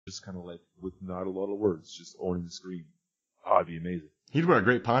just kind of like with not a lot of words, just owning the screen. Oh, it'd be amazing. He'd wear a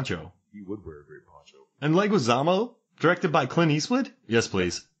great poncho. He would wear a great poncho. And Leguizamo, directed by Clint Eastwood? Yes,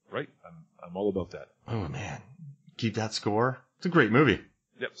 please. Right? I'm all about that. Oh, man. Keep that score. It's a great movie.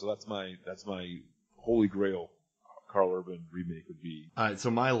 Yep, so that's my holy grail Carl Urban remake would be. All right, so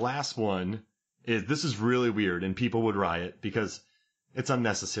my last one is, this is really weird, and people would riot because it's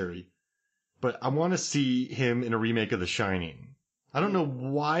unnecessary. But I want to see him in a remake of The Shining. I don't know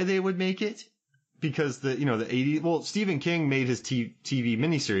why they would make it, because the 80s, well, Stephen King made his TV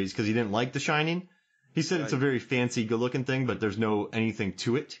miniseries because he didn't like The Shining. He said it's a very fancy, good-looking thing, but there's no anything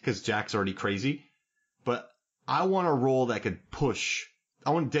to it because Jack's already crazy. But I want a role that could push. I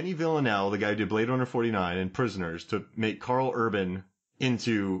want Denis Villeneuve, the guy who did Blade Runner 49 and Prisoners, to make Carl Urban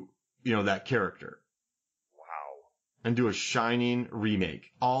into, that character. Wow. And do a Shining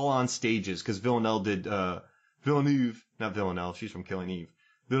remake, all on stages, because Villeneuve did, not Villeneuve, she's from Killing Eve.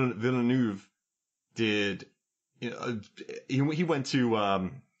 Villeneuve did, he went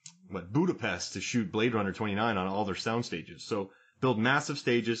to, Budapest to shoot Blade Runner 29 on all their sound stages. So build massive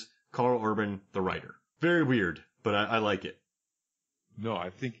stages, Carl Urban, the writer. Very weird, but I like it. No, I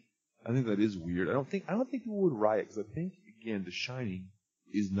think that is weird. I don't think people would riot because I think, again, The Shining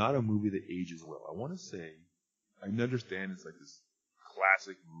is not a movie that ages well. I want to say, I understand it's like this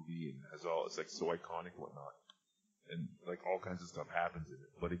classic movie and it's like so iconic and whatnot, and like all kinds of stuff happens in it.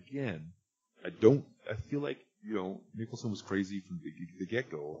 But again, I feel like Nicholson was crazy from the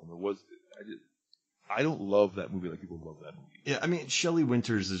get-go, and I don't love that movie like people love that movie. Yeah, I mean, Shelley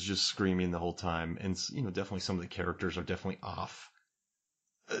Winters is just screaming the whole time, and definitely some of the characters are definitely off.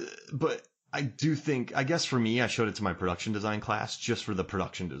 But I do think, I guess for me, I showed it to my production design class just for the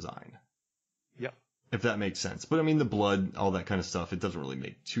production design. Yeah. If that makes sense. But I mean, the blood, all that kind of stuff, it doesn't really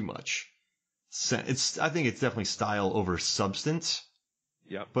make too much sense. I think it's definitely style over substance.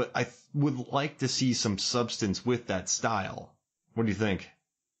 Yeah. But I would like to see some substance with that style. What do you think?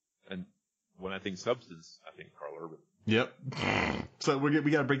 And when I think substance, I think Carl Urban. Yep. So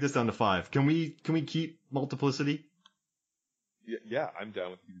we got to break this down to 5. Can we keep multiplicity? Yeah, I'm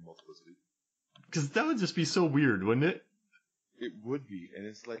down with keeping multiplicity. Because that would just be so weird, wouldn't it? It would be, and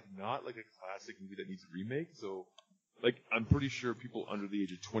it's like not like a classic movie that needs a remake. So, like, I'm pretty sure people under the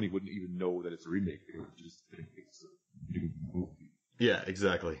age of 20 wouldn't even know that it's a remake. They would just think it's a new movie. Yeah,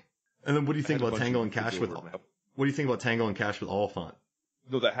 exactly. And then what do you think about Tango and Cash with Oliphant?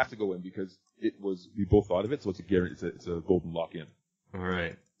 No, that has to go in because we both thought of it, so it's a guarantee. It's a golden lock in. All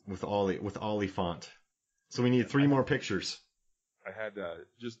right, with Oliphant. So we need 3 more pictures. I had,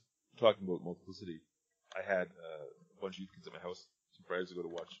 just talking about multiplicity, I had a bunch of youth kids at my house 2 Fridays ago to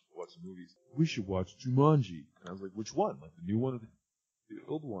watch some movies. We should watch Jumanji. And I was like, which one? Like the new one or the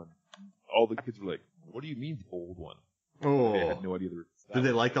old one? All the kids were like, what do you mean the old one? Oh. They had no idea. Did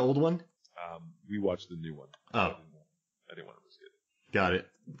they like the old one? We watched the new one. Oh. I didn't want to risk it. Got it.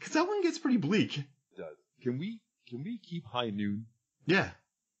 Because that one gets pretty bleak. It does. Can we keep High Noon? Yeah.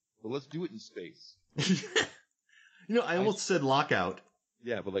 But let's do it in space. I almost said Lockout.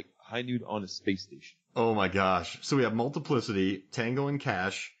 Yeah, but like High Noon on a space station. Oh my gosh. So we have Multiplicity, Tango and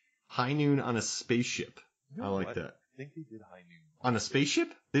Cash, High Noon on a spaceship. I like that. I think they did High Noon. On a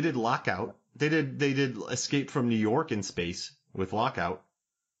spaceship? They did Lockout. They did Escape from New York in space with Lockout.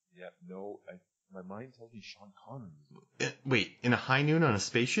 Yeah, no, my mind tells me Sean Connery. Wait, in a High Noon on a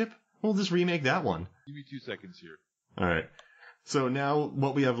spaceship? We'll just remake that one. Give me 2 seconds here. Alright. So now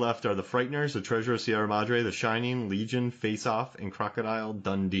what we have left are The Frighteners, The Treasure of Sierra Madre, The Shining, Legion, Face Off, and Crocodile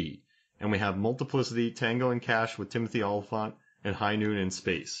Dundee. And we have Multiplicity, Tango and Cash with Timothy Oliphant, and High Noon in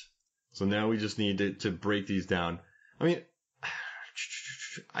space. So now we just need to break these down. I mean,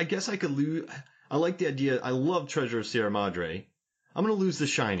 I guess I could lose. I like the idea. I love Treasure of Sierra Madre. I'm going to lose The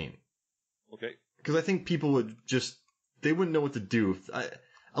Shining. Okay. Because I think people would they wouldn't know what to do.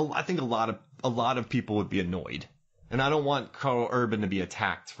 I think a lot of people would be annoyed. And I don't want Carl Urban to be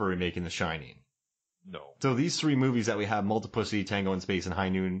attacked for remaking The Shining. No. So these 3 movies that we have, Multiplicity, Tango in Space, and High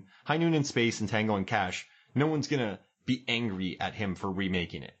Noon in Space, and Tango and Cash, no one's going to be angry at him for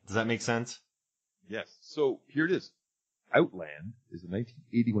remaking it. Does that make sense? Yes. So here it is. Outland is a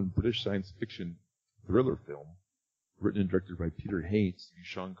 1981 British science fiction thriller film written and directed by Peter Haynes,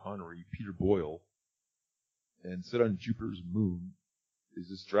 Sean Connery, Peter Boyle, and set on Jupiter's moon. Is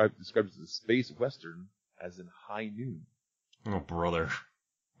described as a space western, as in High Noon. Oh, brother.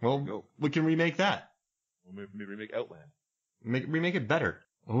 Well, we can remake that. We'll maybe remake Outland. Remake it better.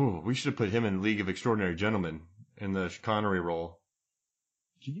 Oh, we should have put him in League of Extraordinary Gentlemen in the Connery role.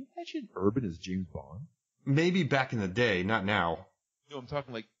 Can you imagine Urban as James Bond? Maybe back in the day, not now. No, I'm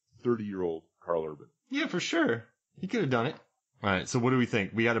talking like 30-year-old Carl Urban. Yeah, for sure. He could have done it. All right. So what do we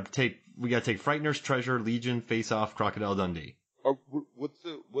think? We got to take Frighteners, Treasure, Legion, Face Off, Crocodile Dundee. What's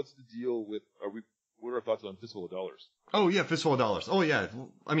the deal with? What are our thoughts on Fistful of Dollars? Oh yeah, Fistful of Dollars. Oh yeah.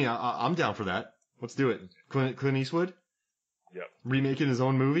 I mean, I'm down for that. Let's do it. Clint Eastwood. Yep. Remaking his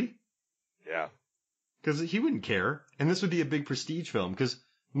own movie. Yeah. Because he wouldn't care, and this would be a big prestige film. Because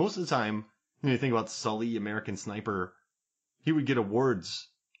most of the time, you think about Sully, American Sniper, he would get awards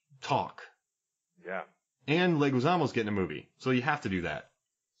talk. Yeah. And Leguizamo's getting a movie, so you have to do that.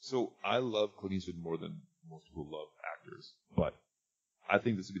 So I love Clint Eastwood more than most people love actors, but I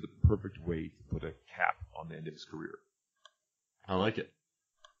think this would be the perfect way to put a cap on the end of his career. I like it.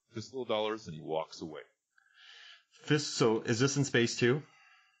 Fistful of Dollars, and he walks away. So is this in space too?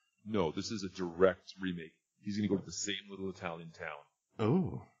 No, this is a direct remake. He's going to go to the same little Italian town.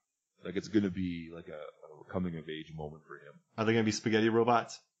 Oh. Like, it's going to be like a coming of age moment for him. Are they going to be spaghetti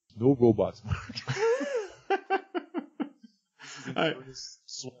robots? No robots, Mark. All right.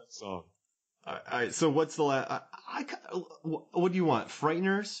 Swan song. All right. So what's the last? What do you want?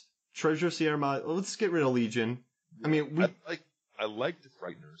 Frighteners, Treasure, Sierra Madre. Let's get rid of Legion. I mean, I like the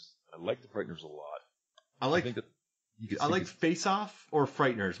Frighteners. I like the Frighteners a lot. I like Face Off or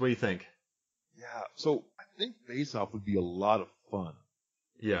Frighteners. What do you think? Yeah. So I think Face Off would be a lot of fun.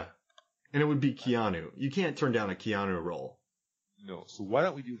 Yeah. And it would be Keanu. You can't turn down a Keanu role. No. So why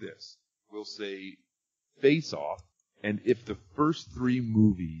don't we do this? We'll say Face Off, and if the first 3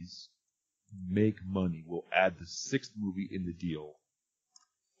 movies make money, we'll add the 6th movie in the deal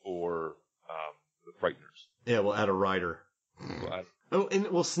for the Frighteners. Yeah, we'll add a rider. And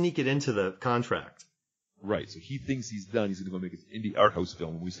we'll sneak it into the contract. Right. So he thinks he's done. He's going to go make his indie art house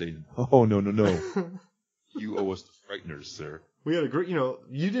film, and we say, oh, no. You owe us the Frighteners, sir. We had a great, you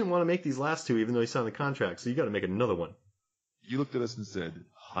didn't want to make these last 2 even though you signed the contract, so you got to make another one. You looked at us and said,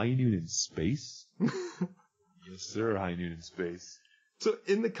 High Noon in Space? Yes, sir, High Noon in Space. So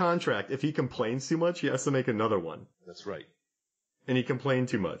in the contract, if he complains too much, he has to make another one. That's right. And he complained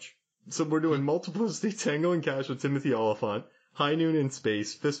too much. So we're doing Multiplicity, Tango and Cash with Timothy Olyphant, High Noon in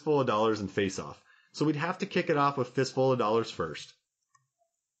Space, Fistful of Dollars, and Face Off. So we'd have to kick it off with Fistful of Dollars first.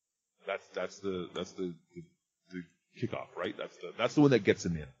 That's the kickoff, right? That's the one that gets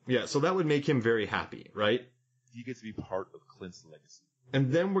him in. Yeah, so that would make him very happy, right? He gets to be part of Clint's legacy.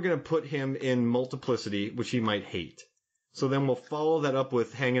 And then we're going to put him in Multiplicity, which he might hate. So then we'll follow that up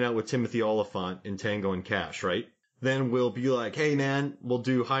with hanging out with Timothy Olyphant in Tango and Cash, right? Then we'll be like, hey man, we'll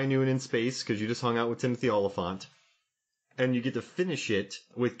do High Noon in Space because you just hung out with Timothy Olyphant. And you get to finish it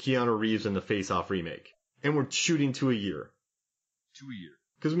with Keanu Reeves in the Face Off remake. And we're shooting 2 a year. 2 a year.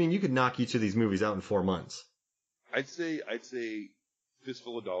 Because, you could knock each of these movies out in 4 months. I'd say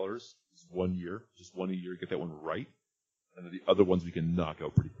Fistful of Dollars is 1 year. Just 1 a year. Get that one right. And then the other ones we can knock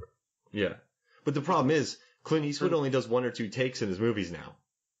out pretty quick. Yeah. But the problem is, Clint Eastwood only does 1 or 2 takes in his movies now.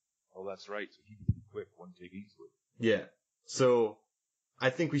 Oh, that's right. So he can be quick. 1 take Eastwood. Yeah. So, I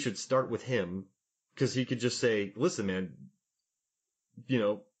think we should start with him. Because he could just say, listen, man,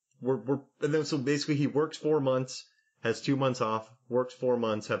 and then so basically he works 4 months, has 2 months off, works 4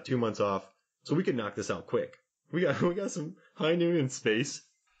 months, have 2 months off. So we could knock this out quick. We got some High Noon in Space.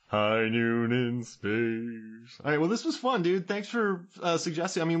 High Noon in Space. All right, well, this was fun, dude. Thanks for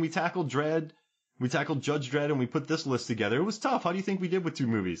suggesting. We tackled Dredd, we tackled Judge Dredd, and we put this list together. It was tough. How do you think we did with 2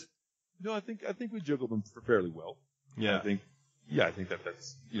 movies? No, I think we juggled them fairly well. Yeah. I think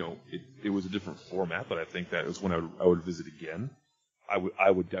that's it was a different format, but I think that was one I would visit again. I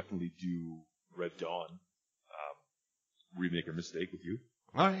would definitely do Red Dawn, Remake or Mistake with you.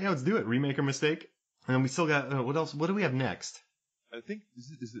 All right, yeah, let's do it. Remake or Mistake. And then we still got what else? What do we have next? I think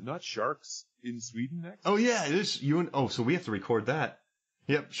is it not Sharks in Sweden next? Oh yeah, it is. So we have to record that.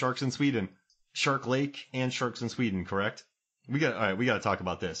 Yep, Sharks in Sweden, Shark Lake, and Sharks in Sweden. Correct. We got to talk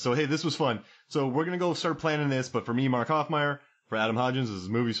about this. So hey, this was fun. So we're gonna go start planning this. But for me, Mark Hoffmeyer, for Adam Hodgins, this is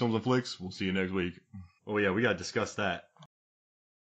Movies, Films, and Flicks. We'll see you next week. Oh yeah, we gotta discuss that.